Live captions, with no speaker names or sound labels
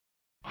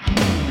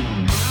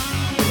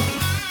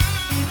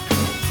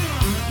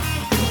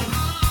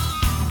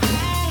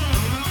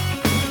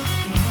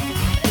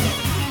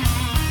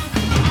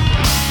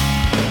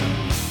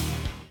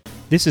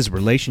This is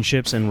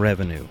Relationships and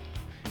Revenue,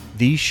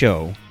 the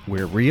show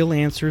where real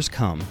answers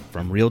come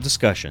from real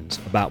discussions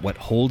about what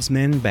holds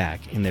men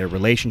back in their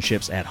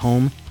relationships at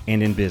home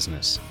and in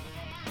business.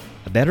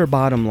 A better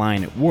bottom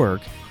line at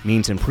work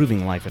means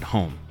improving life at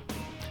home.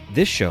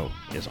 This show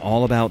is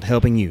all about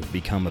helping you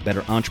become a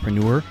better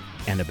entrepreneur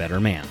and a better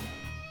man.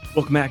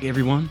 Welcome back,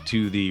 everyone,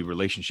 to the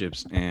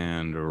Relationships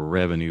and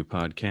Revenue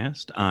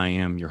podcast. I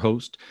am your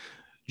host,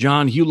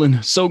 John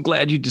Hewlin. So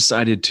glad you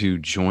decided to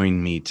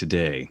join me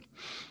today.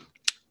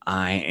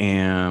 I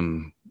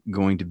am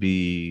going to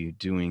be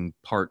doing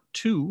part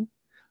 2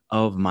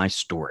 of my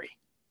story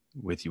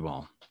with you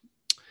all.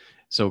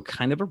 So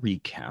kind of a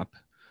recap.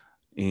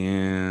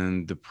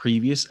 In the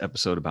previous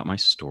episode about my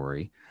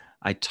story,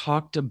 I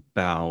talked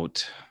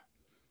about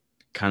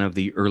kind of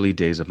the early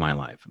days of my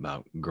life,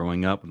 about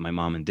growing up with my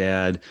mom and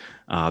dad,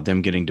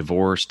 them getting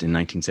divorced in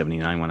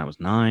 1979 when I was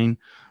 9,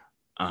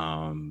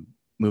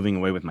 moving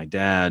away with my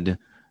dad,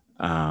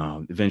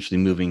 eventually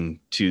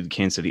moving to the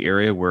Kansas City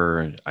area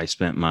where I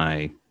spent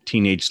my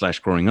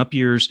teenage/growing up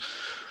years,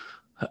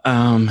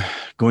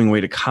 going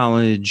away to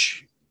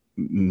college,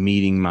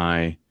 meeting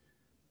my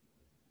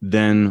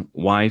then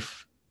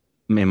wife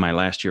in my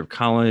last year of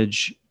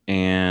college,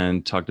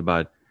 and talked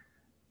about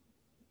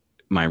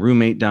my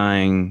roommate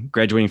dying,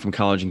 graduating from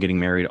college and getting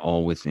married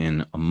all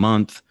within a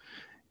month.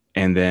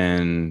 And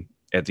then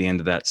at the end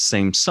of that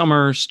same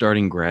summer,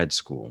 starting grad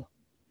school.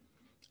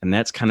 And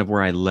that's kind of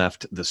where I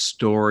left the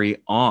story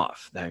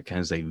off. That kind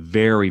of is a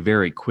very,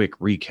 very quick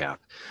recap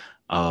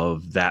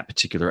of that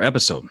particular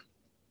episode.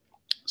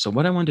 So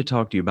what I wanted to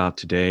talk to you about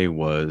today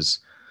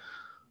was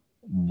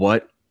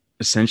what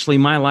essentially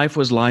my life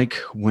was like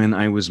when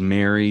I was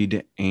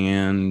married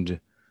and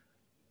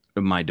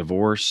my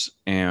divorce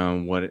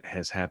and what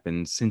has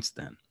happened since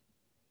then.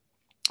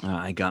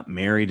 I got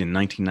married in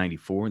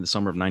 1994, in the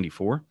summer of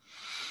 94.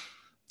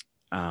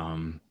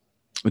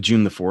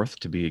 June the 4th,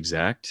 to be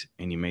exact.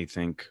 And you may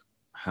think,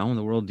 how in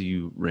the world do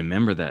you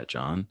remember that,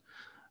 John?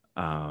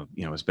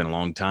 It's been a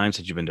long time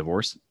since you've been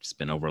divorced. It's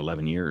been over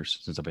 11 years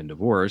since I've been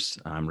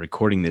divorced. I'm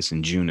recording this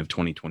in June of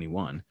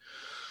 2021.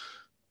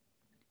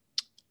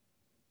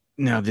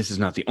 Now, this is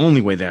not the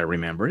only way that I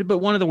remember it, but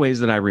one of the ways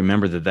that I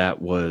remember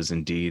that was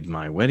indeed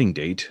my wedding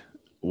date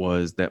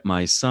was that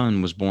my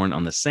son was born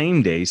on the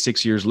same day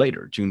 6 years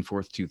later, June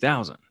 4th,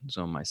 2000.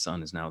 So my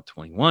son is now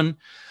 21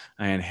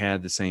 and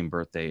had the same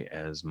birthday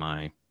as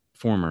my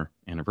former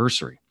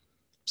anniversary.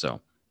 So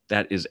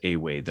that is a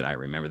way that I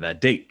remember that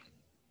date.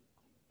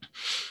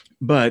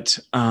 But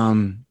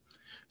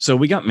so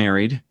we got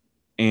married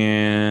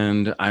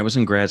and I was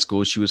in grad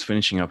school. She was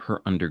finishing up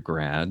her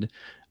undergrad.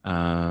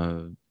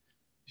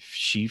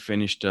 She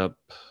finished up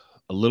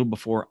a little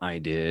before I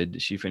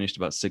did. She finished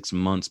about 6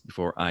 months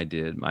before I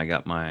did. I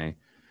got my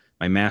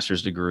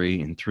master's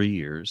degree in 3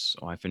 years.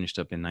 So I finished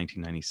up in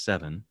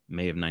 1997,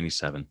 May of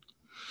 97.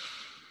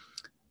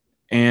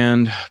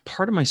 And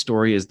part of my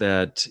story is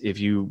that if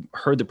you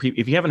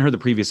haven't heard the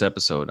previous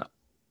episode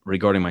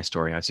regarding my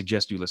story, I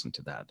suggest you listen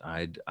to that.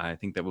 I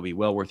think that will be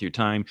well worth your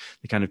time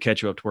to kind of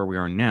catch you up to where we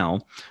are now.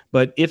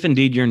 But if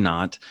indeed you're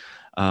not,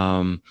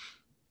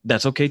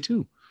 that's okay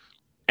too.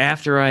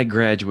 After I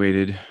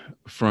graduated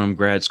from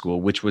grad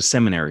school, which was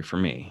seminary for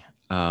me,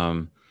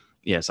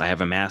 yes, I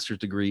have a master's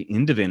degree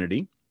in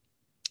divinity,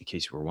 in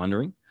case you were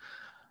wondering.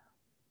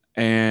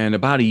 And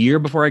about a year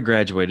before I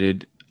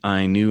graduated,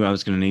 I knew I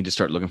was going to need to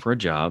start looking for a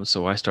job.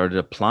 So I started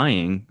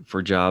applying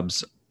for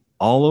jobs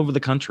all over the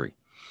country.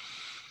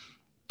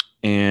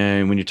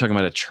 And when you're talking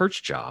about a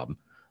church job,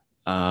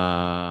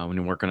 when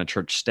you work on a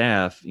church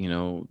staff,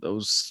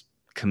 those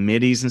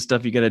committees and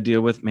stuff you got to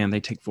deal with, man, they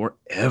take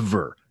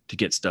forever to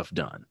get stuff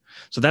done.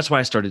 So that's why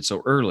I started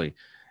so early.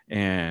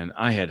 And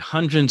I had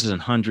hundreds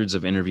and hundreds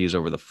of interviews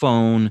over the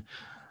phone.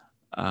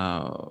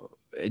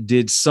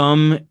 Did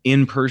some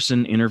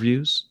in-person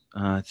interviews.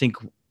 I think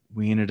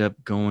we ended up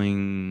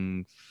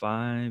going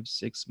 5,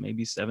 6,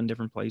 maybe 7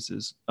 different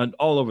places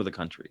all over the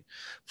country.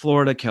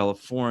 Florida,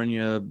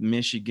 California,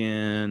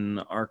 Michigan,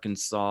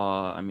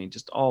 Arkansas. I mean,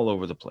 just all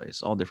over the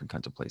place, all different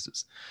kinds of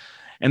places.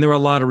 And there were a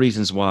lot of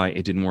reasons why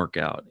it didn't work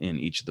out in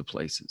each of the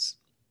places.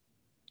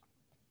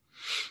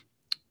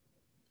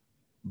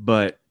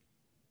 But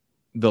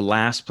the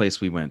last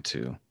place we went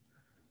to,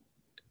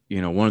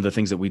 one of the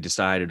things that we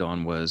decided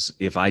on was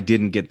if I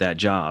didn't get that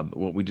job,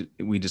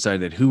 we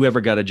decided that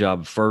whoever got a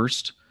job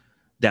first,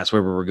 that's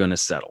where we were going to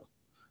settle.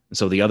 And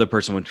so the other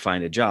person would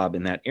find a job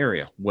in that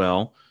area.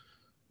 Well,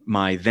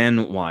 my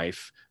then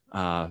wife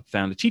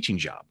found a teaching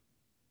job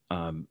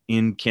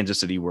in Kansas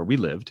City where we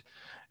lived.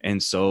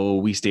 And so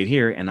we stayed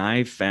here and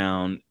I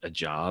found a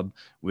job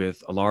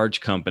with a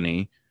large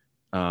company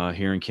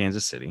here in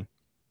Kansas City.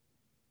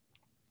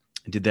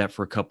 I did that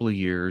for a couple of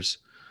years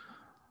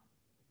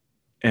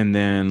and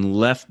then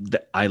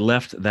I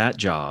left that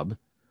job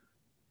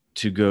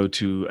to go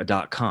to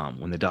a .com.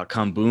 When the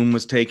 .com boom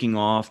was taking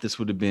off, this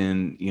would have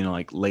been,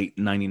 like late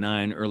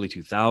 99, early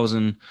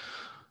 2000.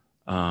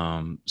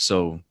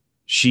 So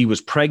she was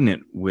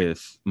pregnant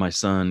with my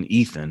son,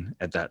 Ethan,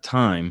 at that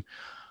time.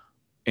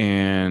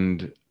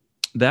 And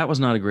That was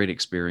not a great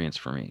experience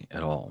for me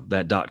at all.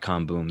 That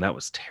dot-com boom, that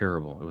was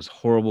terrible. It was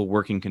horrible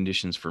working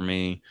conditions for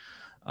me.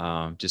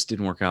 Just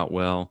didn't work out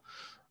well.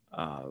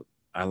 Uh,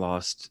 I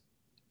lost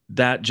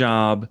that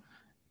job,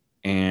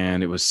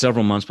 and it was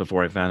several months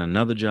before I found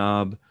another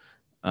job.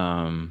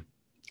 Um,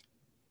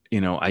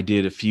 I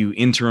did a few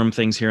interim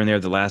things here and there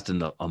that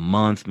lasted a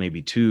month,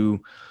 maybe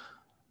two,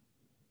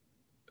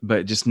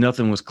 but just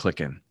nothing was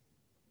clicking.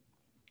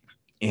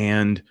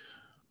 And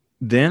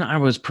then I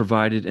was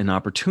provided an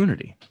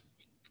opportunity.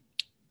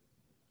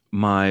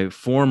 My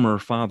former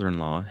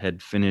father-in-law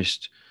had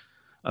finished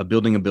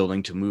building a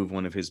building to move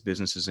one of his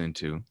businesses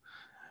into.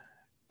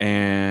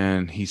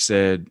 And he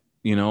said,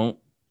 you don't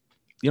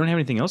have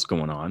anything else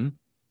going on.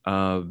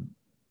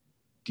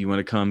 Do you want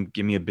to come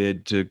give me a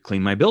bid to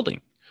clean my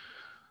building?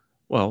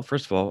 Well,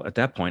 first of all, at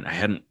that point, I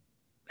hadn't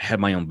had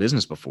my own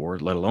business before,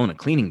 let alone a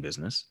cleaning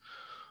business.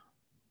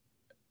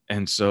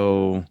 And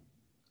so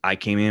I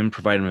came in,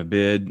 provided him a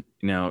bid.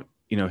 Now,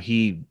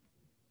 he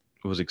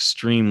was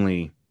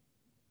extremely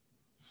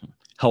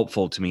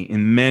helpful to me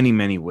in many,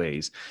 many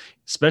ways,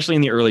 especially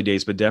in the early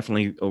days, but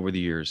definitely over the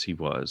years he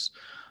was.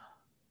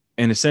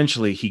 And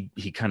essentially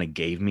he kind of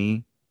gave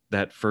me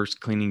that first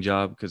cleaning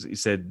job because he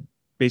said,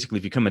 basically,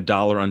 if you come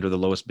 $1 under the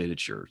lowest bid,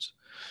 it's yours.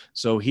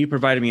 So he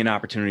provided me an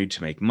opportunity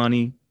to make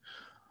money,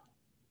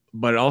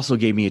 but it also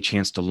gave me a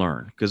chance to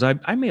learn because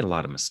I made a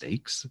lot of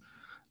mistakes.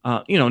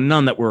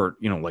 None that were,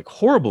 like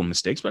horrible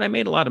mistakes, but I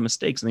made a lot of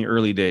mistakes in the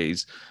early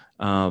days,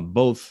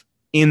 both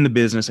in the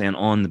business and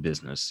on the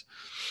business.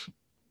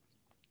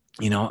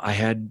 One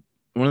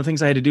of the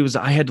things I had to do was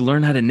I had to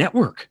learn how to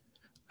network.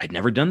 I'd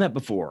never done that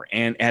before.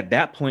 And at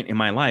that point in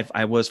my life,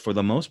 I was, for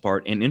the most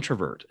part, an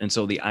introvert. And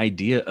so the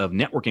idea of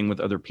networking with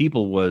other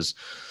people was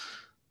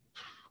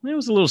a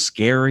little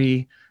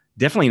scary.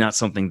 Definitely not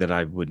something that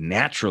I would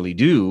naturally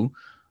do,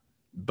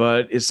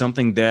 but it's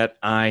something that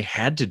I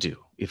had to do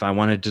if I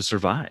wanted to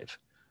survive.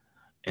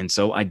 And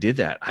so I did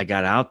that. I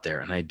got out there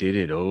and I did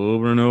it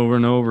over and over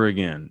and over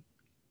again.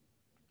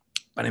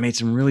 But I made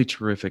some really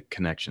terrific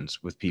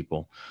connections with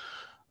people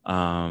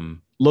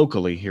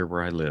locally here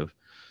where I live.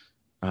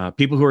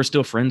 People who are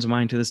still friends of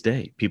mine to this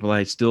day, people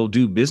I still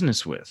do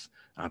business with,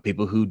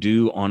 people who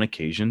do on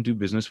occasion do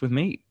business with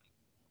me.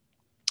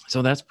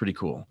 So that's pretty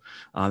cool.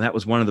 That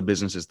was one of the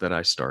businesses that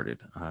I started.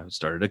 I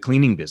started a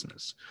cleaning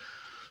business.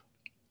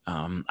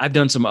 I've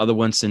done some other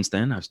ones since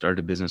then. I've started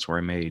a business where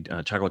I made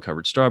chocolate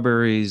covered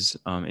strawberries.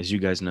 As you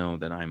guys know,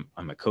 that I'm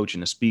a coach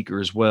and a speaker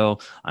as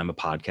well. I'm a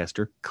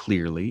podcaster.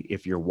 Clearly,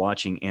 if you're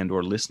watching and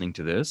or listening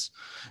to this,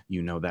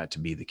 you know that to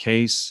be the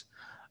case.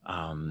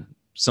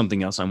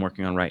 Something else I'm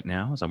working on right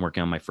now is I'm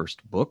working on my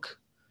first book.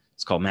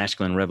 It's called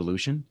Masculine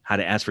Revolution: How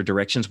to Ask for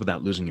Directions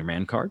Without Losing Your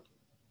Man Card.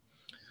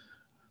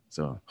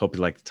 So hope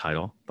you like the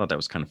title. Thought that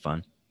was kind of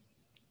fun.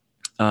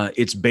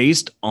 It's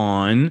based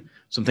on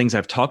some things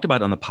I've talked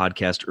about on the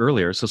podcast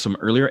earlier. So some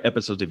earlier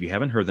episodes, if you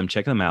haven't heard them,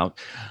 check them out.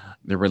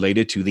 They're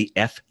related to the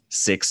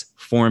F6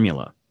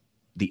 formula,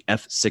 the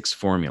F6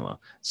 formula.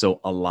 So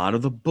a lot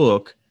of the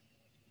book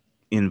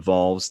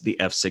involves the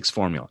F6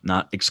 formula,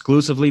 not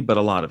exclusively, but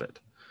a lot of it.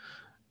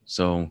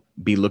 So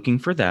be looking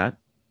for that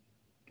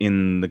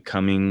in the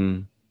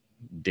coming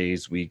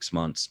days, weeks,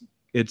 months.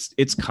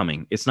 It's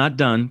coming. It's not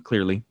done,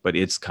 clearly, but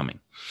it's coming.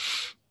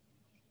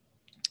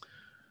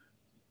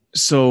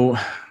 So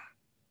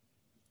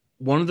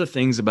one of the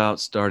things about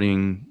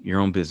starting your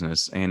own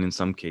business, and in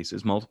some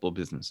cases multiple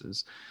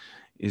businesses,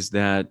 is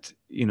that,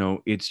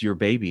 it's your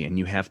baby and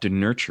you have to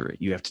nurture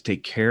it. You have to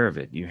take care of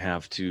it. You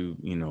have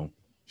to,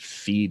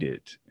 feed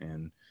it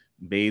and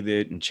bathe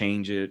it and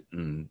change it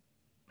and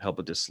help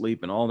it to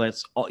sleep and all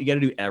that's all. You got to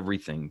do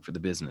everything for the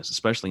business,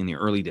 especially in the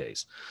early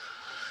days.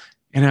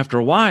 And after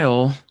a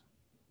while,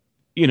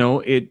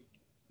 it's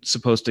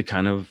supposed to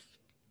kind of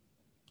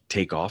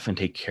take off and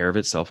take care of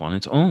itself on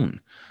its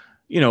own,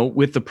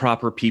 with the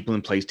proper people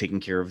in place taking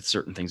care of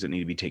certain things that need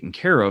to be taken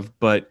care of.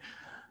 But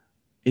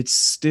it's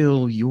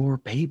still your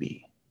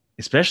baby,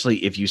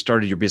 especially if you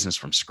started your business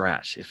from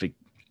scratch.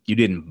 You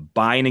didn't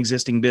buy an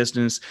existing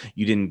business,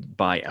 you didn't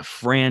buy a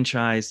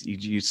franchise,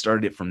 you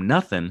started it from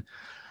nothing.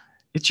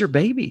 It's your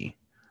baby.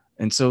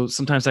 And so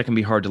sometimes that can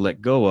be hard to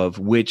let go of,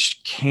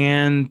 which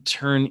can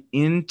turn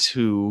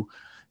into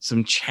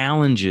some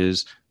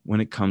challenges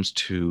when it comes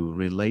to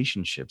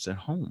relationships at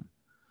home.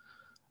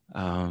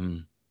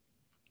 And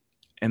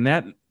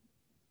that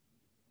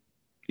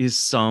is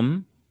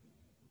some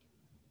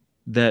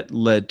that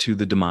led to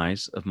the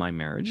demise of my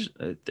marriage.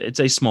 It's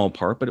a small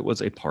part, but it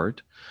was a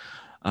part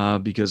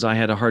because I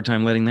had a hard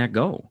time letting that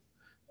go.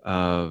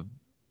 I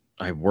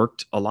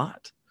worked a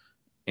lot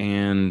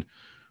and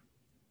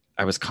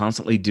I was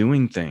constantly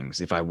doing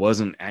things. If I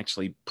wasn't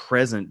actually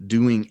present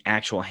doing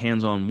actual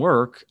hands-on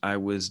work, I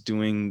was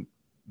doing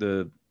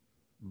the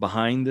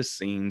behind the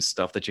scenes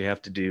stuff that you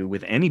have to do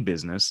with any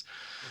business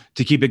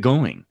to keep it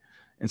going.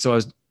 And so I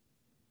was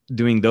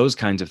doing those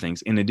kinds of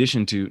things in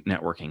addition to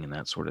networking and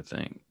that sort of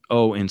thing.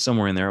 Oh, and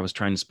somewhere in there, I was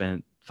trying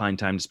to find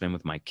time to spend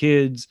with my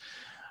kids.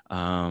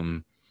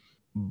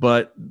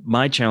 But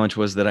my challenge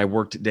was that I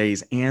worked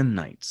days and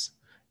nights.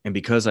 And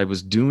because I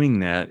was doing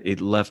that,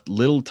 it left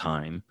little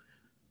time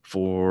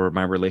for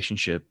my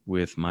relationship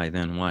with my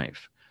then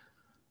wife.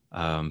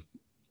 And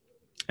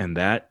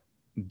that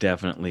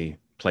definitely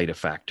played a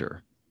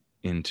factor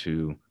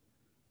into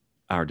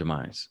our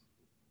demise.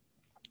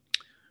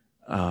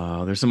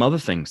 There's some other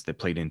things that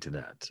played into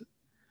that.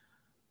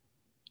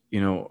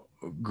 You know,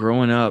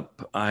 growing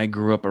up, I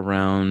grew up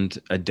around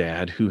a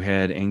dad who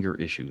had anger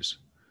issues.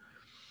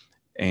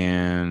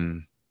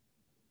 And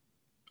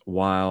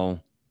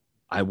while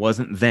I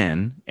wasn't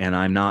then, and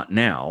I'm not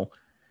now,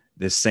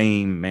 the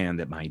same man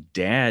that my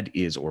dad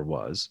is or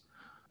was,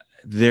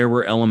 there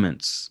were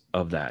elements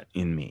of that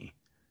in me.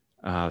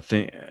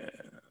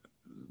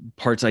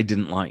 Parts I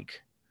didn't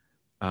like.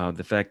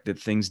 The fact that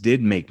things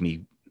did make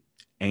me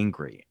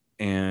angry,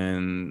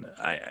 and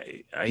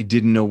I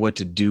didn't know what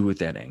to do with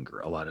that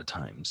anger a lot of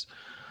times.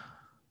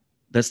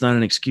 That's not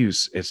an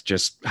excuse. It's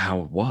just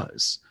how it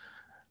was.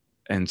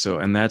 And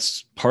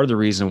that's part of the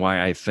reason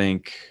why I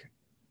think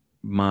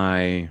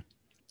my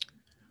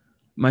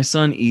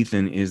son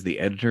Ethan is the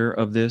editor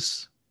of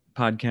this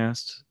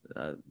podcast.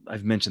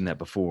 I've mentioned that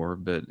before,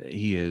 but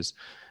he is.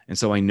 And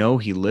so I know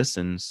he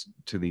listens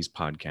to these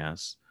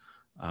podcasts.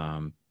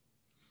 And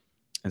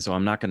so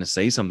I'm not going to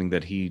say something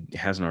that he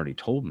hasn't already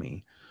told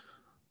me.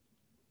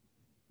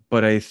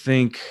 But I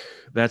think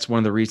that's one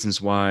of the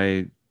reasons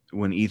why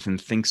when Ethan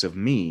thinks of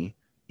me,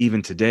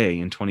 even today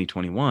in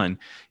 2021,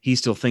 he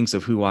still thinks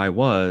of who I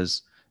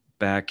was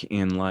back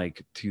in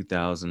like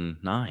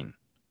 2009,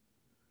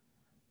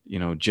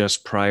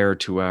 just prior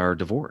to our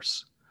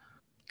divorce,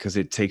 because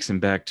it takes him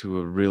back to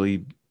a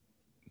really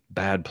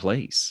bad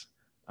place.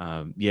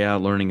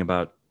 Learning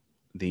about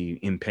the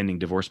impending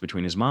divorce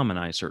between his mom and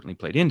I certainly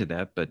played into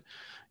that, but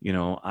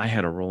I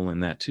had a role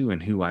in that too,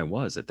 and who I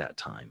was at that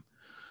time.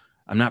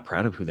 I'm not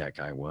proud of who that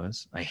guy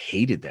was. I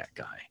hated that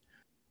guy.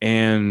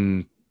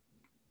 And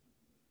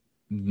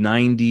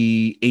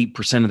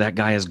 98% of that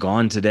guy is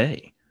gone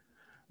today,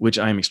 which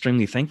I'm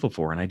extremely thankful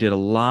for. And I did a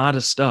lot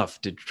of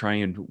stuff to try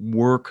and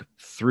work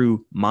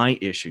through my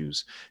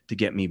issues to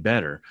get me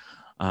better.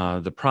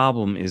 The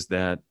problem is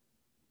that,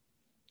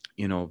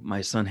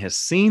 my son has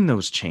seen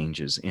those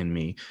changes in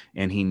me,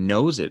 and he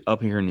knows it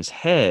up here in his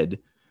head,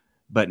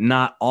 but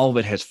not all of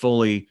it has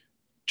fully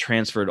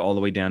transferred all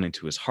the way down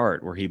into his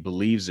heart, where he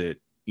believes it,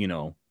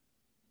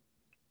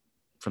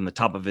 from the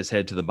top of his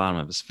head to the bottom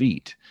of his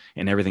feet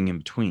and everything in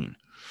between.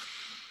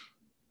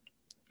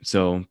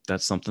 So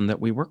that's something that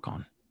we work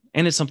on.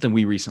 And it's something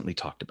we recently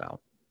talked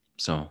about.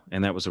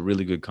 And that was a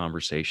really good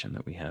conversation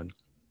that we had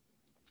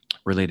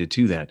related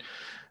to that.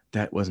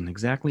 That wasn't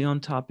exactly on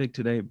topic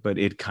today, but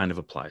it kind of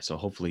applies. So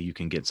hopefully you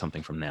can get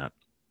something from that.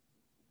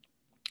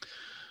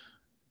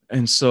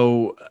 And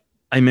so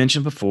I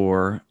mentioned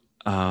before,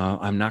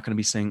 I'm not going to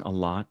be saying a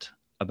lot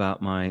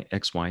about my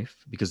ex-wife,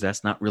 because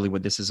that's not really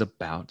what this is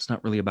about. It's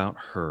not really about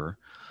her.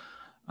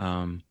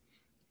 And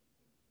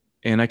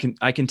I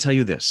can tell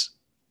you this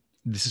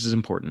is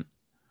important.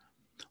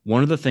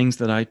 One of the things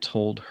that I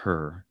told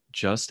her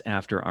just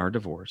after our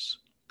divorce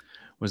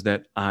was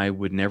that I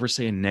would never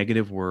say a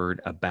negative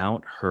word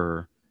about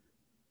her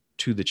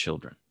to the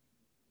children.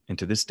 And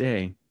to this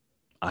day,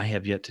 I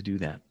have yet to do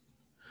that.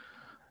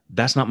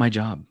 That's not my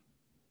job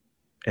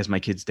as my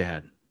kid's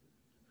dad.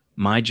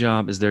 My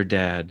job as their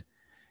dad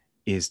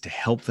is to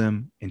help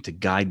them and to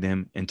guide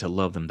them and to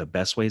love them the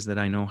best ways that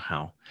I know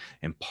how.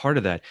 And part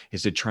of that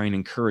is to try and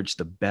encourage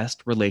the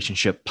best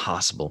relationship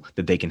possible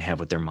that they can have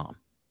with their mom,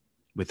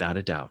 without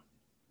a doubt.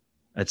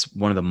 That's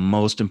one of the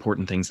most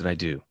important things that I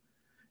do.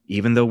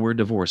 Even though we're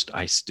divorced,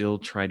 I still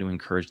try to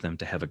encourage them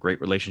to have a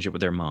great relationship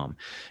with their mom.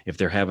 If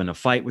they're having a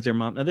fight with their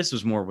mom, now this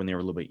was more when they were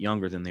a little bit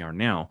younger than they are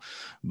now,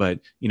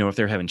 but if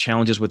they're having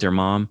challenges with their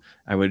mom,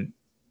 I would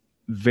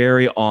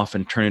very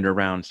often turn it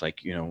around. It's like,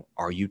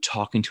 are you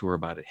talking to her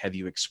about it? Have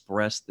you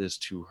expressed this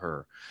to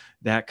her?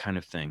 That kind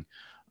of thing.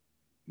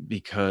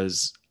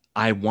 Because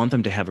I want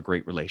them to have a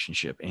great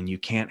relationship, and you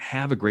can't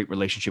have a great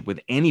relationship with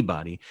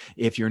anybody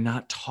if you're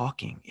not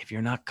talking, if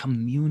you're not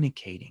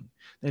communicating.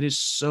 That is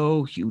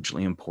so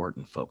hugely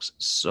important, folks.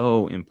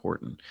 So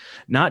important.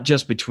 Not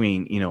just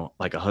between,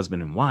 like a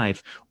husband and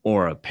wife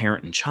or a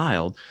parent and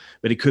child,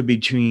 but it could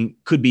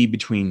be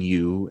between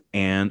you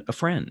and a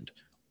friend,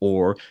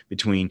 or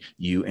between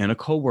you and a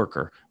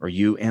coworker, or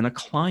you and a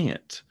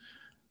client.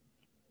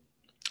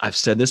 I've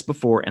said this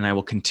before, and I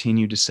will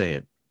continue to say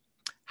it.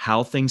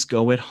 How things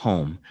go at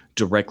home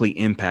directly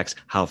impacts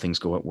how things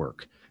go at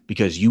work,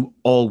 because you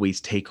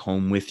always take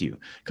home with you.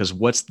 Because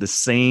what's the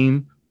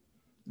same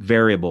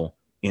variable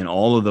in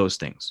all of those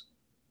things?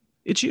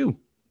 It's you.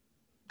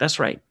 That's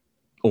right.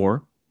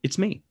 Or it's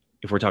me,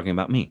 if we're talking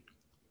about me.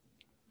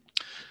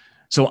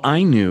 So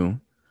I knew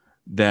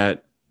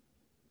that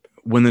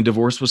when the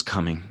divorce was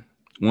coming,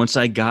 once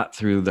I got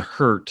through the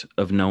hurt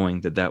of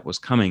knowing that that was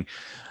coming,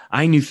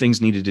 I knew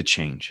things needed to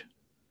change.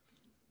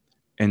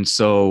 And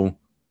so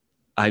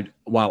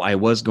while I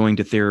was going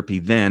to therapy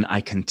then,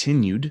 I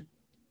continued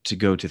to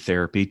go to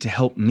therapy to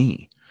help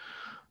me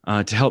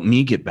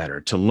get better,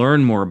 to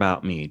learn more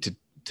about me,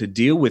 to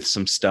deal with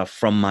some stuff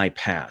from my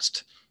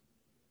past.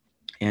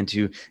 and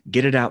to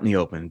get it out in the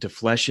open, to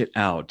flesh it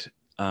out.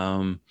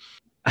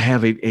 I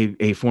have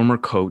a former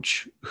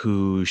coach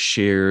who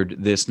shared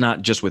this,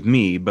 not just with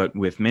me, but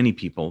with many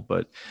people,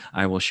 but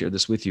I will share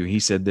this with you. He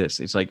said this,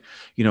 it's like,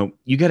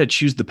 you got to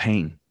choose the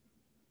pain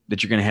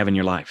that you're going to have in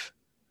your life.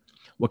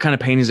 What kind of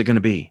pain is it going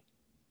to be?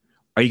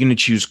 Are you going to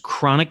choose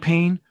chronic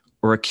pain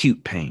or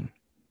acute pain?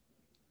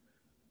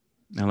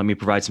 Now, let me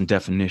provide some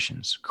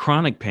definitions.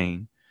 Chronic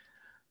pain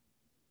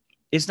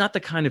is not the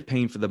kind of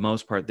pain for the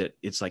most part that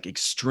it's like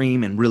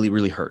extreme and really,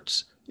 really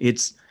hurts.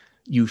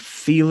 You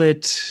feel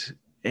it.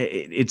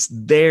 It's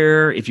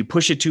there. If you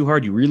push it too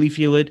hard, you really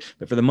feel it.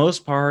 But for the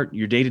most part,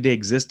 your day-to-day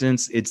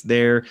existence, it's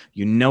there.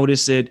 You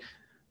notice it,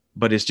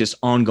 but it's just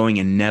ongoing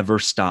and never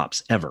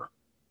stops, ever.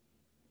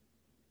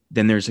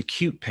 Then there's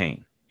acute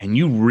pain, and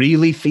you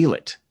really feel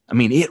it. I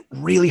mean, it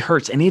really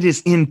hurts, and it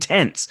is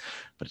intense,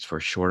 but it's for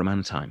a short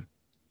amount of time.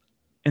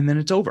 And then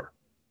it's over.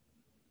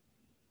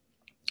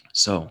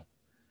 So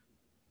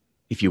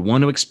if you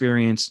want to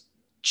experience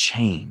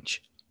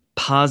change,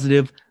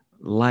 positive,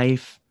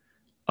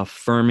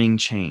 life-affirming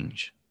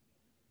change,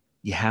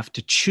 you have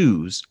to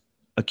choose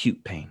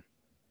acute pain.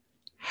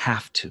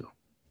 Have to.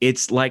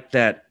 It's like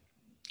that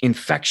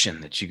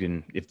infection that you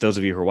can, if those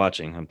of you who are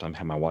watching, I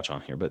have my watch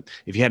on here, but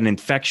if you had an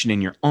infection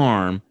in your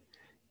arm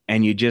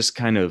and you just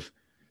kind of,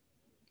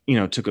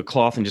 took a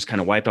cloth and just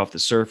kind of wiped off the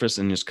surface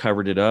and just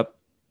covered it up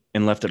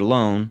and left it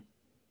alone,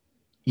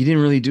 you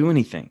didn't really do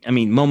anything. I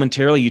mean,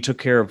 momentarily you took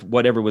care of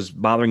whatever was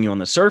bothering you on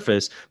the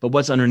surface, but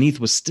what's underneath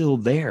was still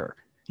there.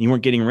 You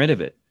weren't getting rid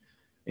of it.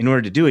 In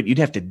order to do it, you'd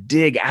have to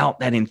dig out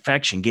that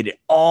infection, get it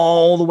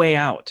all the way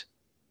out,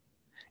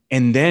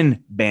 and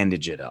then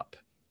bandage it up.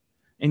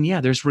 And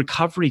yeah, there's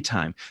recovery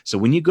time. So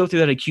when you go through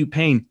that acute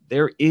pain,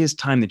 there is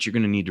time that you're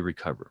going to need to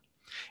recover.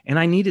 And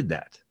I needed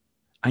that.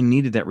 I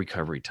needed that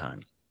recovery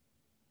time.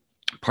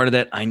 Part of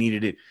that, I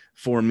needed it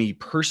for me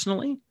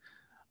personally.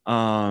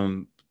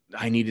 I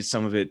needed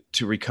some of it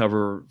to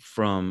recover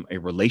from a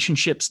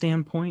relationship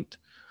standpoint.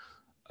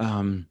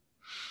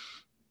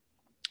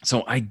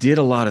 So I did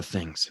a lot of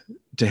things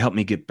to help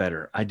me get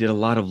better. I did a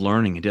lot of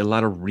learning. I did a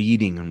lot of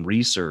reading and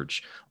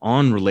research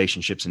on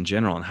relationships in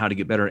general and how to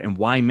get better and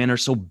why men are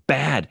so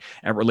bad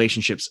at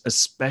relationships,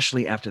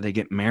 especially after they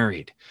get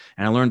married.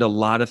 And I learned a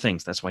lot of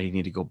things. That's why you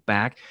need to go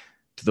back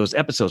to those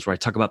episodes where I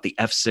talk about the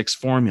F6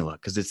 formula,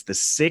 because it's the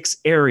 6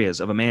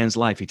 areas of a man's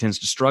life he tends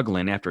to struggle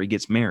in after he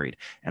gets married.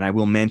 And I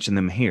will mention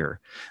them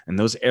here. And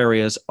those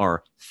areas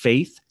are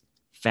faith,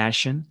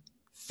 fashion,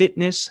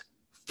 fitness,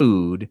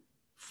 food,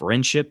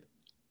 friendship,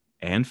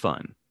 and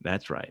fun.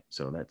 That's right.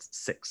 So that's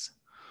 6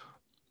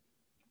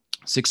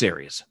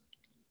 areas.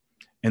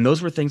 And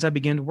those were things I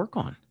began to work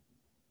on.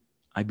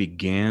 I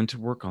began to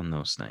work on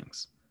those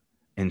things.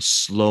 And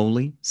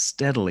slowly,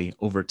 steadily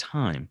over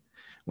time,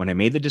 when I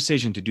made the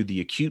decision to do the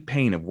acute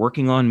pain of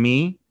working on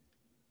me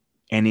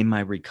and in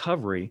my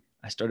recovery,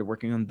 I started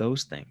working on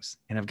those things.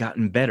 And I've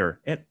gotten better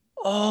at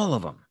all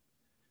of them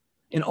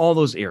in all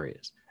those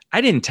areas. I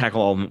didn't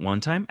tackle all of them at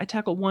one time. I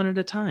tackled one at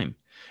a time.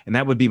 And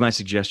that would be my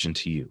suggestion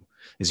to you,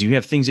 is you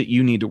have things that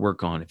you need to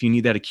work on. If you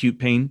need that acute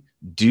pain,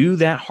 do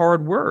that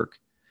hard work.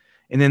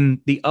 And then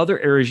the other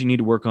areas you need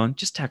to work on,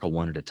 just tackle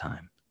one at a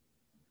time.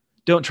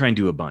 Don't try and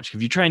do a bunch.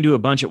 If you try and do a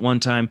bunch at one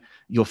time,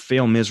 you'll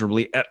fail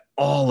miserably at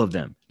all of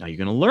them. Now, you're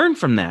going to learn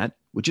from that,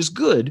 which is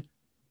good,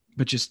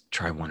 but just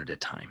try one at a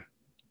time.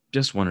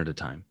 Just one at a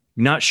time.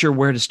 Not sure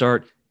where to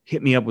start?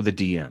 Hit me up with a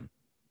DM.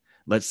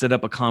 Let's set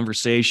up a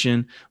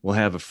conversation. We'll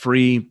have a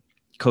free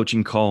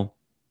coaching call,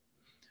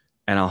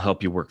 and I'll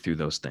help you work through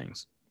those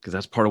things, because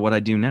that's part of what I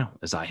do now,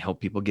 is I help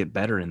people get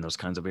better in those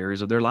kinds of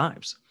areas of their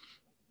lives.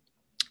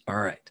 All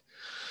right.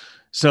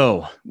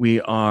 So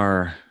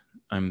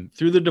I'm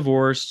through the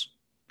divorce,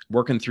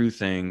 working through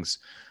things.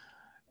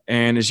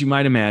 And as you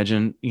might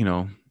imagine,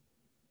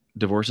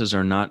 divorces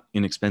are not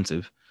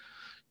inexpensive.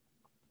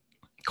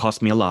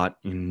 Cost me a lot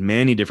in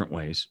many different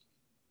ways.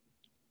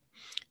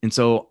 And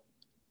so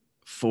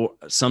for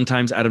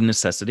sometimes out of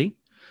necessity,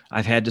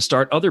 I've had to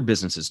start other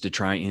businesses to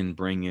try and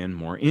bring in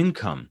more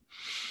income.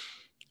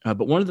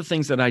 But one of the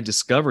things that I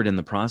discovered in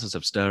the process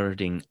of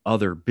starting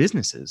other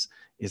businesses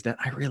is that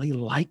I really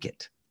like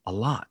it a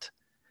lot.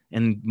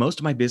 And most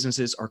of my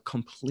businesses are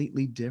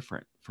completely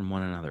different from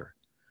one another.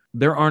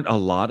 There aren't a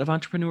lot of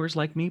entrepreneurs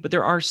like me, but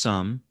there are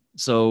some.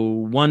 So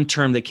one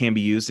term that can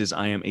be used is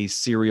I am a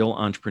serial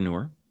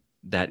entrepreneur.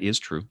 That is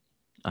true.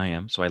 I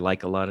am. So I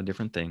like a lot of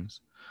different things.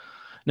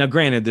 Now,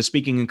 granted, the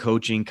speaking and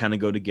coaching kind of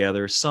go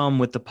together, some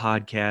with the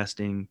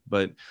podcasting,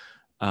 but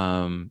I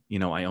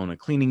own a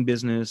cleaning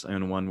business. I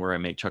own one where I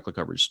make chocolate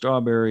covered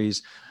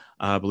strawberries.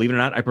 Believe it or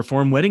not, I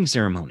perform wedding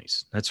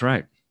ceremonies. That's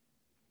right.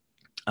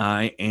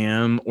 I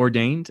am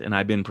ordained, and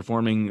I've been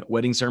performing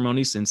wedding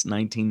ceremonies since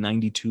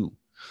 1992.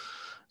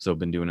 So I've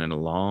been doing it a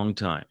long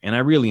time. And I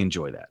really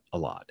enjoy that a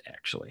lot,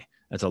 actually.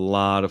 That's a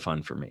lot of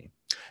fun for me.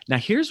 Now,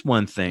 here's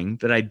one thing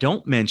that I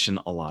don't mention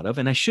a lot of,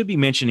 and I should be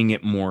mentioning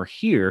it more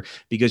here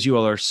because you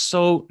all are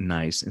so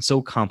nice and so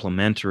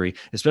complimentary,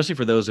 especially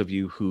for those of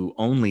you who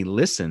only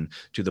listen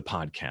to the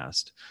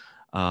podcast.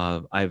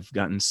 I've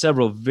gotten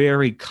several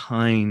very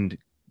kind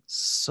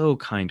so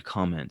kind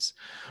comments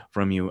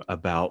from you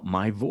about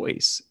my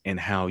voice and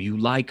how you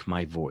like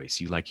my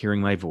voice. You like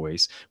hearing my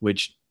voice,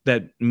 which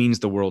that means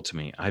the world to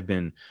me. I've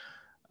been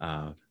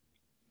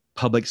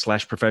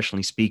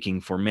public/professionally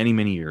speaking for many,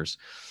 many years.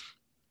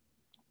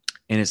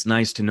 And it's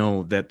nice to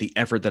know that the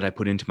effort that I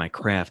put into my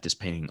craft is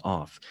paying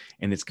off.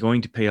 And it's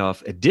going to pay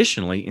off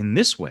additionally in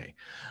this way.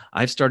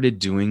 I've started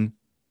doing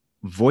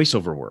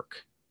voiceover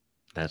work.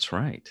 That's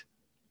right.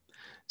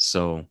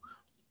 So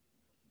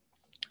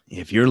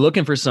if you're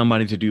looking for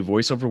somebody to do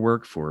voiceover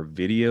work for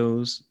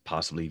videos,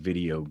 possibly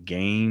video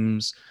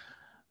games,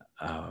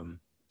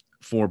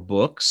 for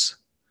books,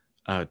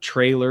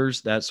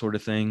 trailers, that sort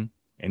of thing,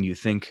 and you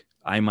think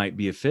I might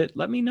be a fit,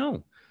 let me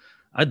know.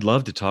 I'd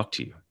love to talk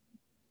to you.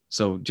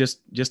 So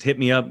just hit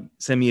me up,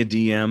 send me a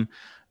DM,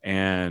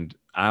 and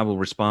I will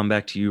respond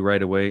back to you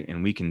right away.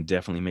 And we can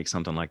definitely make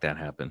something like that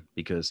happen,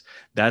 because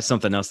that's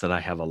something else that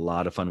I have a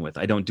lot of fun with.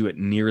 I don't do it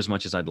near as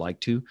much as I'd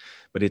like to,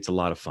 but it's a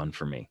lot of fun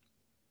for me.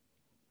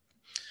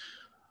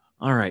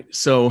 All right.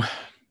 So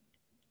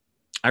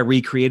I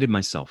recreated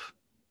myself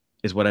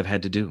is what I've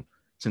had to do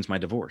since my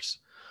divorce.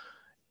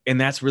 And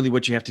that's really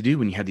what you have to do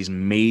when you have these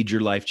major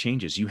life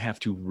changes. You have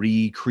to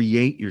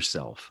recreate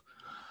yourself.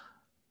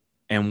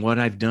 And what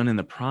I've done in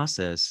the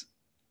process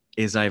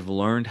is I've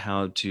learned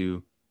how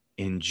to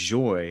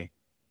enjoy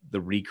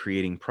the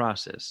recreating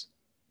process.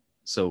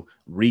 So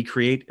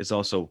recreate is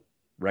also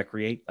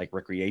recreate, like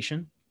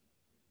recreation.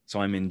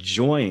 So I'm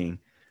enjoying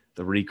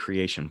the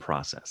recreation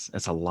process.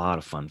 That's a lot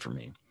of fun for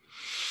me.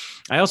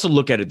 I also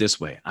look at it this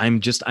way. I'm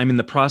in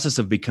the process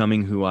of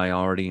becoming who I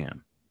already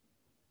am.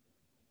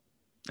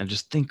 And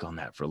just think on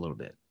that for a little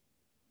bit.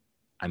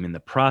 I'm in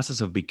the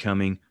process of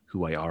becoming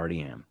who I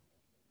already am.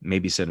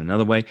 Maybe said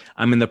another way,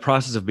 I'm in the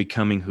process of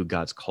becoming who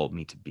God's called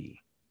me to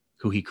be,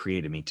 who he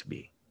created me to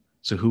be.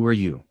 So who are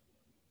you?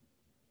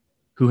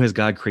 Who has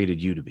God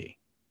created you to be?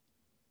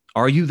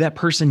 Are you that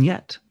person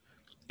yet?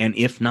 And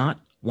if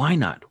not, why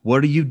not?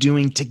 What are you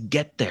doing to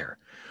get there?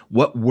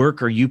 What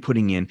work are you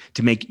putting in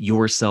to make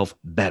yourself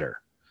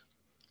better?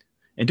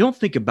 And don't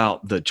think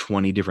about the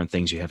 20 different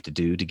things you have to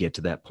do to get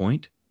to that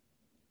point.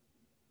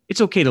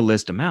 It's okay to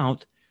list them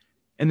out,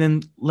 and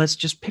then let's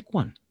just pick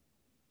one.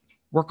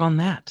 Work on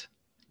that.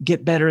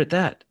 Get better at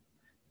that.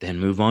 Then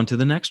move on to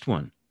the next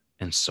one,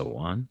 and so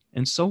on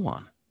and so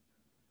on.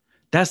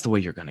 That's the way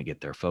you're going to get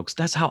there, folks.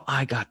 That's how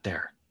I got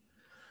there.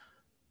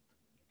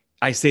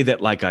 I say that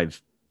like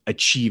I've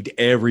achieved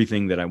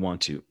everything that I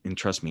want to, and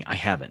trust me, I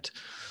haven't.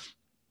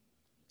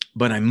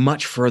 But I'm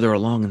much further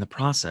along in the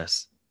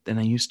process than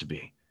I used to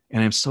be,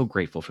 and I'm so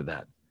grateful for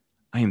that.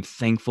 I am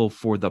thankful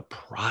for the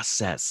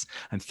process.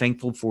 I'm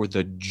thankful for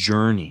the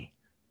journey.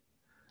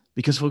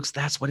 Because, folks,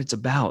 that's what it's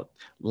about.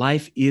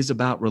 Life is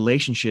about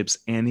relationships,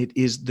 and it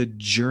is the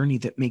journey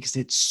that makes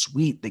it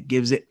sweet, that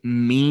gives it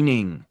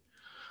meaning.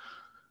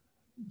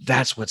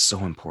 That's what's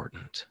so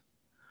important.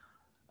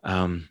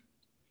 Let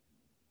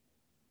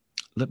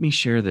me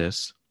share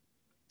this,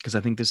 because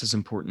I think this is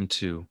important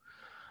too.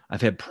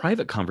 I've had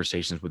private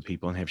conversations with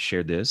people and have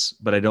shared this,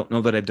 but I don't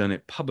know that I've done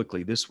it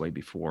publicly this way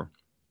before.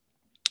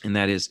 And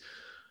that is,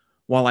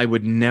 while I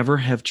would never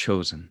have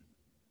chosen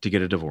to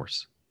get a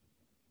divorce,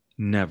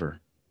 never,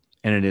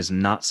 and it is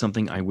not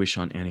something I wish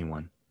on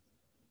anyone.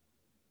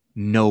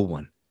 No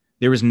one.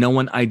 There is no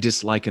one I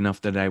dislike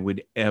enough that I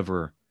would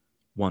ever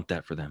want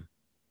that for them.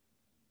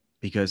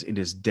 Because it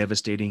is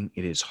devastating,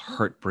 it is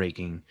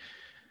heartbreaking,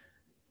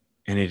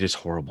 and it is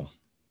horrible.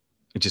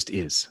 It just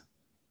is.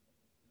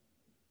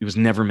 It was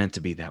never meant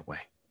to be that way.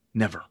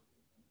 Never.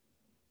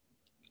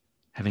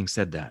 Having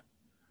said that,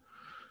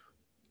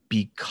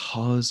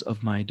 because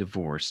of my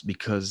divorce,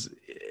 because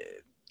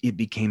it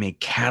became a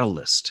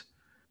catalyst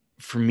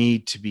for me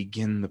to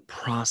begin the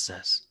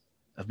process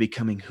of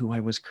becoming who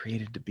I was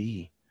created to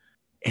be.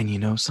 And you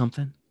know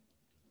something?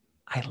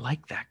 I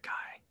like that guy.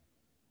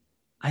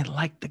 I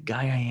like the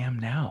guy I am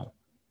now.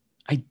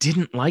 I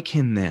didn't like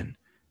him then.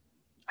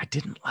 I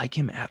didn't like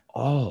him at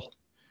all.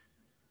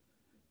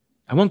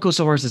 I won't go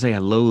so far as to say I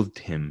loathed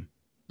him,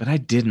 but I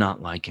did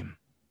not like him.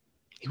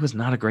 He was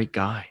not a great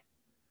guy.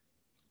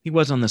 He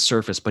was on the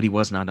surface, but he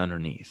was not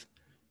underneath.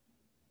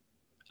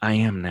 I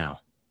am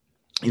now.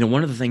 You know,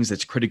 one of the things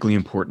that's critically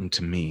important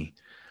to me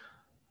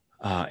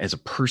as a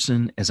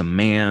person, as a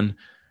man,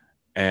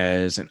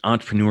 as an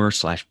entrepreneur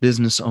 /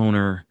 business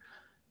owner,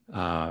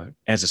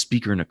 as a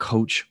speaker and a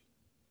coach,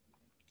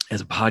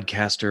 as a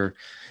podcaster,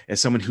 as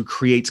someone who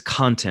creates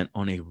content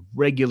on a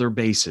regular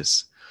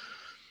basis,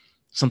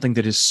 something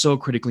that is so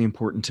critically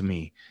important to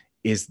me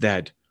is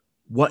that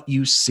what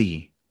you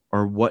see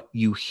or what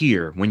you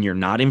hear when you're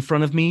not in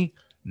front of me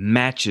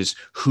matches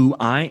who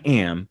I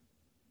am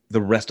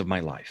the rest of my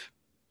life.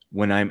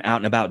 When I'm out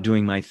and about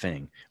doing my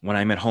thing, when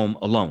I'm at home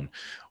alone,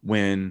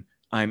 when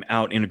I'm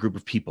out in a group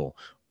of people,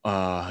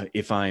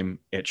 if I'm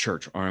at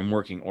church or I'm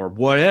working or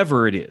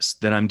whatever it is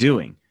that I'm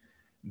doing,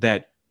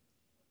 that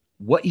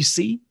what you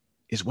see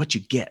is what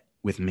you get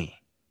with me.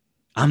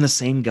 I'm the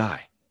same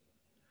guy.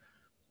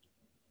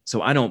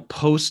 So I don't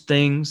post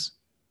things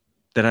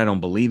that I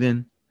don't believe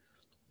in.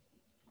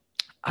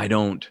 I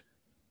don't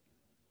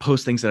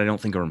post things that I don't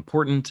think are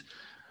important.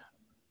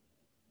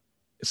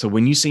 So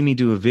when you see me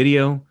do a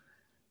video,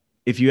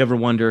 if you ever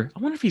wonder, I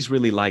wonder if he's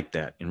really like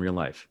that in real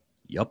life.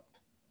 Yep,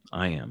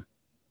 I am.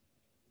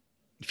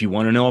 If you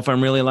want to know if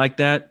I'm really like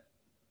that,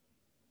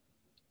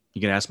 you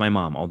can ask my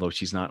mom, although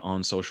she's not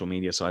on social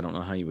media, so I don't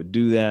know how you would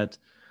do that.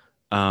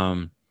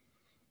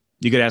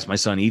 You could ask my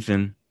son,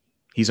 Ethan.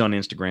 He's on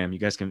Instagram. You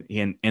guys can,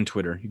 and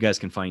Twitter. You guys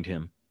can find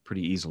him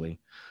pretty easily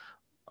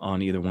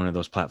on either one of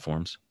those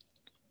platforms.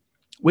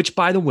 Which,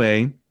 by the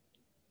way,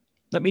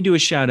 let me do a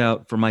shout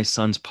out for my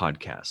son's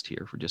podcast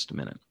here for just a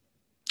minute.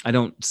 I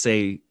don't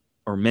say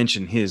or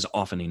mention his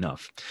often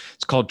enough.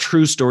 It's called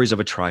True Stories of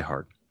a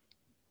Tryhard.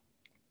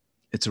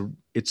 It's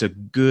a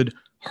good,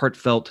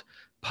 heartfelt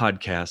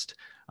podcast.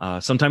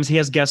 Sometimes he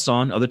has guests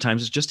on, other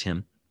times it's just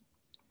him,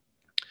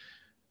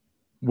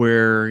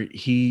 where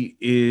he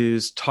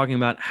is talking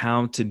about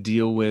how to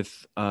deal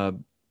with,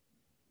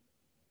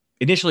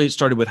 initially it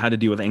started with how to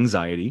deal with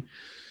anxiety,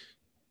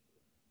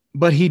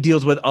 but he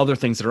deals with other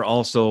things that are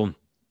also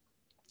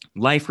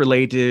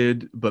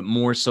life-related, but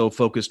more so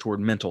focused toward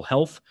mental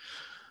health.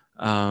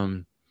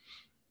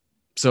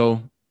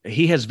 So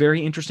he has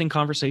very interesting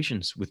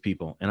conversations with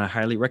people, and I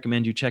highly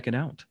recommend you check it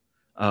out.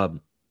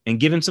 And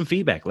give him some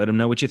feedback. Let him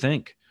know what you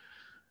think.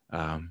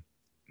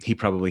 He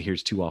probably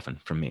hears too often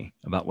from me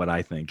about what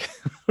I think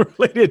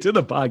related to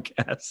the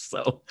podcast.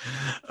 So,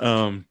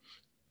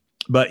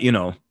 but you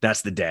know,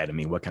 that's the dad in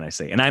me. What can I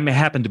say? And I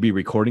happen to be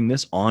recording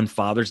this on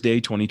Father's Day,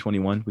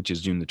 2021, which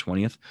is June the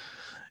 20th.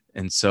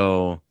 And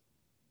so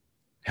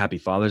happy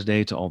Father's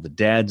Day to all the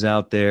dads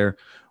out there,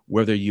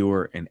 whether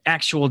you're an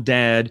actual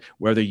dad,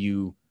 whether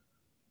you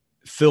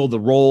fill the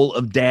role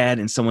of dad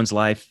in someone's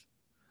life,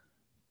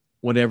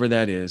 whatever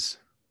that is,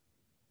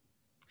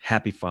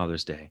 happy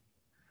Father's Day.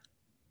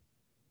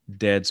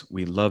 Dads,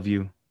 we love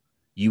you.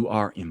 You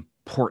are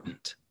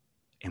important,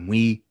 and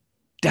we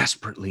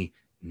desperately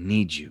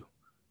need you.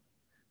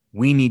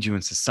 We need you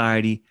in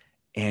society,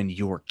 and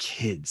your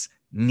kids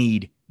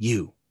need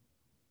you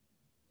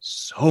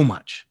so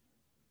much.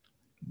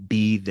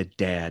 Be the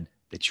dad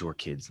that your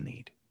kids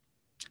need.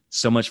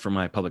 So much for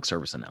my public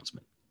service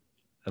announcement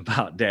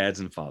about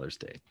dads and Father's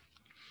Day.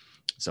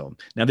 So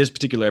now this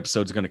particular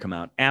episode is going to come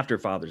out after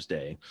Father's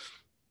Day,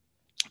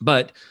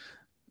 but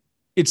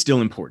it's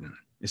still important.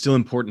 It's still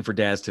important for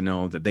dads to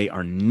know that they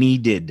are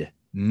needed.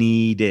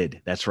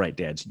 Needed. That's right,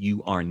 dads.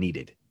 You are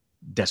needed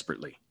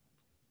desperately.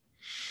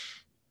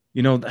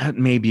 You know, that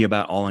may be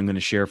about all I'm going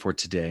to share for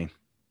today.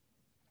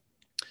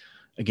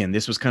 Again,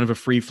 this was kind of a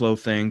free flow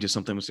thing, just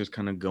something was just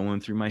kind of going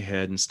through my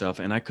head and stuff.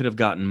 And I could have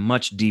gotten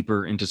much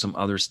deeper into some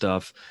other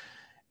stuff.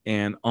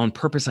 And on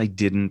purpose, I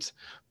didn't.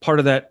 Part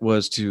of that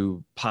was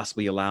to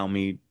possibly allow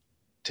me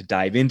to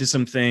dive into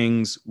some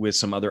things with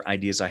some other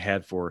ideas I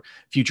had for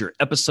future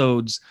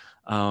episodes.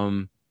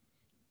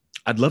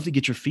 I'd love to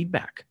get your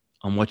feedback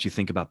on what you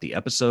think about the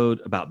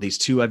episode, about these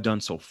two I've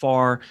done so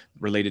far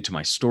related to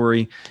my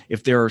story.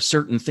 If there are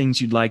certain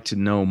things you'd like to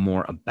know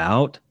more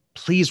about,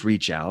 please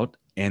reach out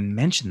and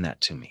mention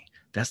that to me.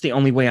 That's the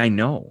only way I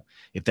know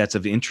if that's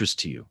of interest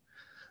to you.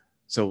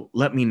 So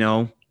let me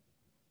know.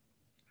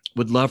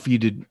 Would love for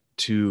you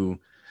to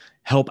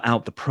help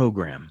out the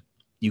program.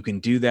 You can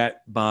do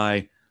that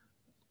by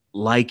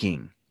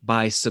liking,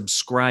 by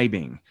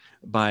subscribing,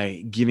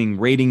 by giving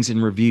ratings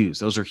and reviews.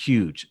 Those are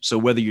huge. So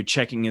whether you're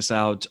checking us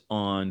out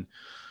on,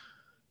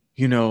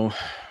 Google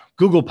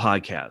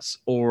Podcasts,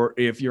 or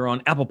if you're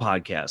on Apple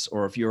Podcasts,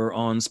 or if you're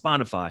on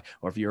Spotify,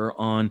 or if you're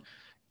on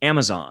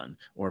Amazon,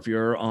 or if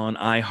you're on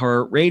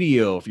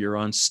iHeartRadio, if you're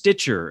on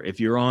Stitcher, if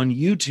you're on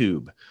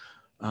YouTube,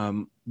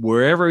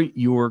 wherever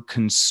you're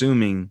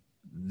consuming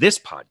this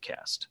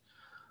podcast,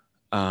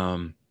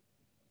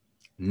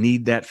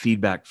 need that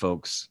feedback,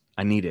 folks.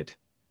 I need it.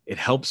 It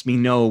helps me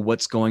know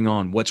what's going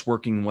on, what's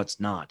working, what's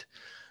not.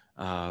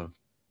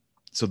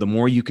 So the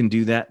more you can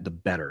do that, the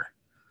better.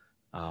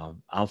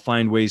 I'll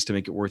find ways to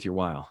make it worth your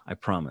while. I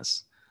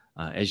promise.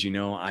 As you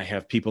know, I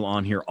have people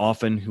on here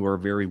often who are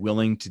very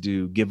willing to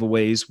do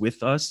giveaways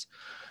with us.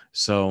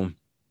 So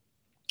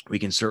we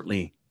can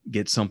certainly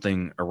get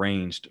something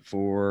arranged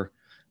for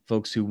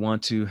folks who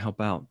want to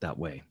help out that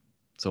way.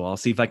 So I'll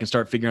see if I can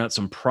start figuring out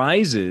some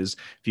prizes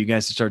for you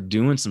guys to start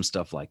doing some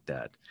stuff like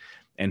that.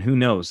 And who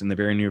knows, in the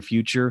very near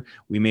future,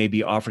 we may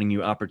be offering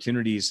you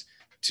opportunities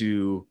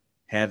to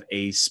have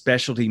a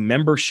specialty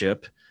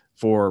membership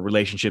for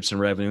relationships and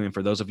revenue. And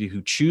for those of you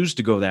who choose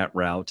to go that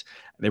route,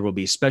 there will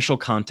be special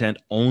content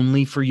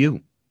only for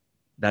you.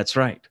 That's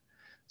right.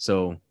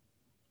 So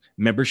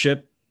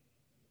membership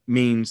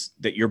means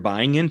that you're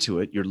buying into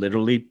it. You're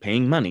literally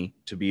paying money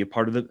to be a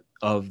part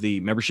of the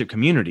membership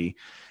community.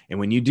 And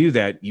when you do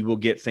that, you will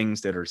get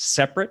things that are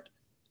separate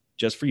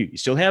just for you. You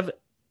still have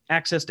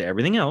access to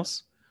everything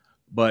else,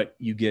 but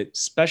you get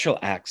special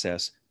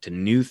access to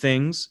new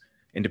things.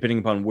 And depending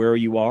upon where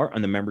you are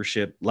on the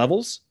membership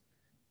levels,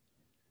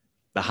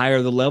 the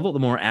higher the level, the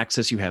more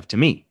access you have to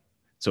me.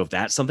 So if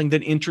that's something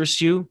that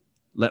interests you,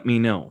 let me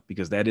know,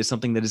 because that is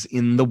something that is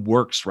in the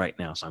works right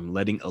now. So I'm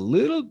letting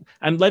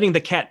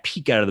the cat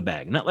peek out of the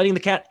bag, not letting the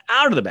cat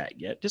out of the bag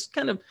yet, just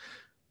kind of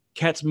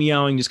Cat's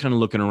meowing, just kind of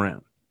looking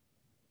around.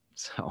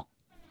 So, all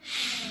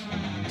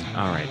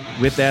right.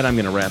 With that, I'm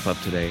going to wrap up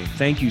today.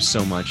 Thank you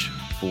so much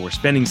for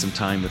spending some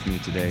time with me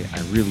today.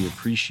 I really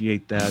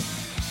appreciate that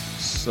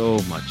so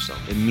much so.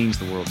 It means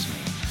the world to me.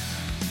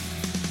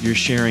 You're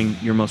sharing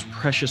your most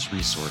precious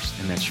resource,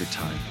 and that's your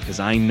time, because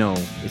I know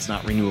it's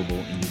not renewable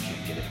and you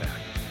can't get it back.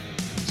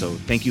 So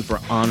thank you for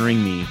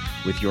honoring me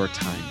with your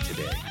time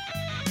today.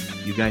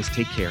 You guys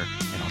take care,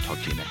 and I'll talk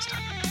to you next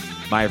time.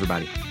 Bye,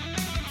 everybody.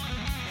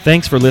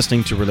 Thanks for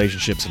listening to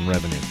Relationships and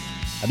Revenue.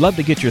 I'd love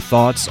to get your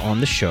thoughts on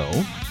the show.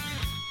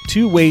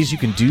 2 ways you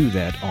can do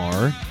that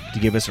are to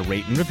give us a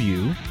rate and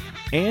review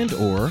and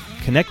or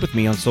connect with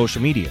me on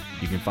social media.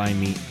 You can find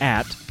me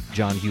at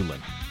John Hewlin.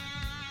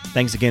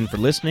 Thanks again for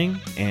listening,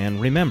 and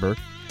remember,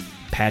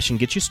 passion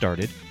gets you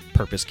started,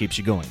 purpose keeps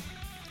you going.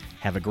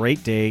 Have a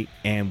great day,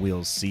 and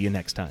we'll see you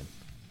next time.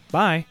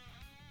 Bye.